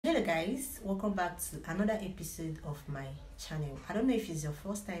guys, welcome back to another episode of my channel. I don't know if it's your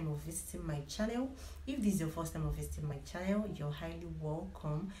first time of visiting my channel. If this is your first time of visiting my channel, you're highly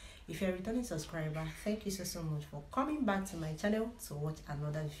welcome. If you're a returning subscriber, thank you so much for coming back to my channel to watch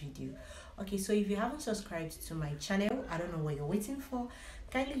another video. Okay, so if you haven't subscribed to my channel, I don't know what you're waiting for.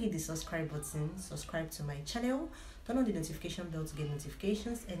 Kindly hit the subscribe button, subscribe to my channel, turn on the notification bell to get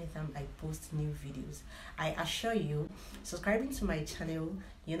notifications anytime I post new videos. I assure you, subscribing to my channel,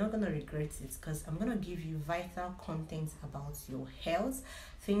 you're not gonna regret it, because I'm gonna give you vital content about your health,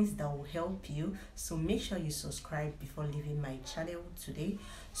 things that will help you. So make sure you subscribe before leaving my channel today.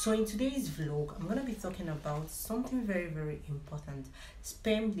 So in today's vlog, I'm gonna be talking about something very important: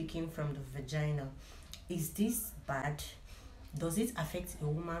 sperm leaking from the vagina. Is this bad? Does it affect a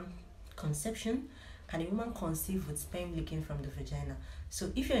woman's conception? Can a woman conceive with sperm leaking from the vagina?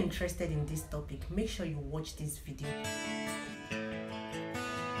 So if you're interested in this topic, make sure you watch this video.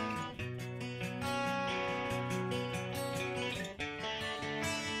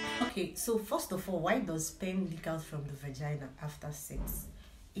 Okay, so first of all, why does sperm leak out from the vagina after sex?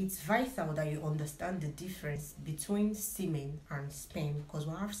 It's vital that you understand the difference between semen and sperm, because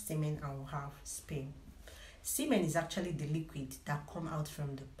we have semen and we have sperm. Semen is actually the liquid that come out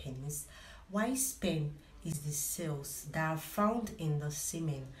from the penis, while sperm is the cells that are found in the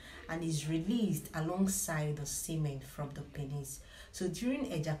semen and is released alongside the semen from the penis. So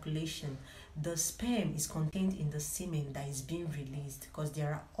during ejaculation, the sperm is contained in the semen that is being released, because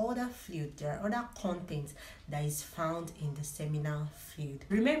there are other fluid, there are other contents that is found in the seminal fluid.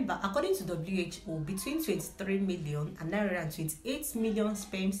 Remember, according to WHO, between 23 million and 928 million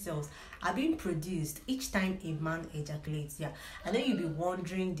sperm cells are being produced each time a man ejaculates. Yeah, I know you'll be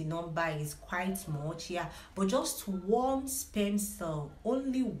wondering, the number is quite much, yeah, but just one sperm cell,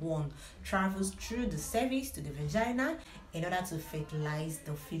 only one, travels through the cervix to the vagina in order to fertilize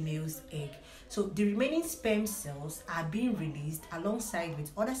the female's egg. So the remaining sperm cells are being released alongside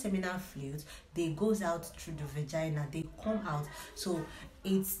with other seminal fluids. They goes out through the vagina, they come out. So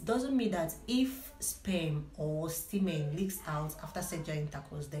it doesn't mean that if sperm or semen leaks out after sexual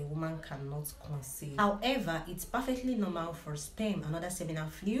intercourse, the woman cannot conceive. However, it's perfectly normal for sperm and other seminal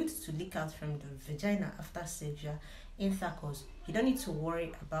fluids to leak out from the vagina after sexual intercourse. You don't need to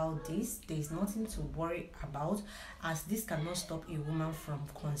worry about this. There is nothing to worry about, as this cannot stop a woman from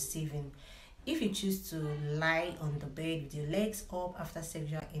conceiving. If you choose to lie on the bed with your legs up after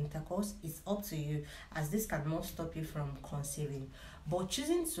sexual intercourse, it's up to you, as this cannot stop you from conceiving. But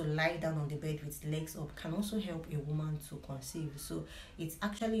choosing to lie down on the bed with legs up can also help a woman to conceive. So it's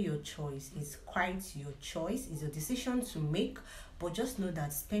actually your choice. It's quite your choice. It's a decision to make. But just know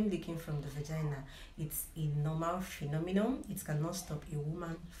that sperm leaking from the vagina, it's a normal phenomenon. It cannot stop a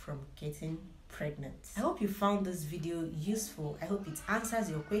woman from getting pregnant. I hope you found this video useful. I hope it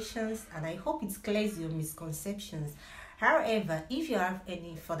answers your questions, and I hope it clears your misconceptions. However, if you have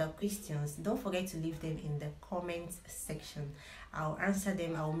any further questions, don't forget to leave them in the comment section. I'll answer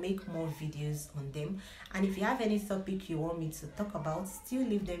them. I'll make more videos on them. And if you have any topic you want me to talk about, still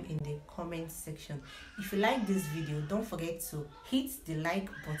leave them in the comment section. If you like this video, don't forget to hit the like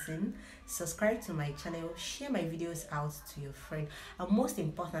button, subscribe to my channel, share my videos out to your friend, and most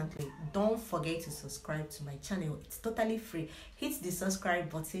importantly, don't forget to subscribe to my channel. It's totally free. Hit the subscribe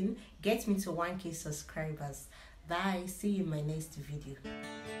button, get me to 1K subscribers. Bye. See you in my next video.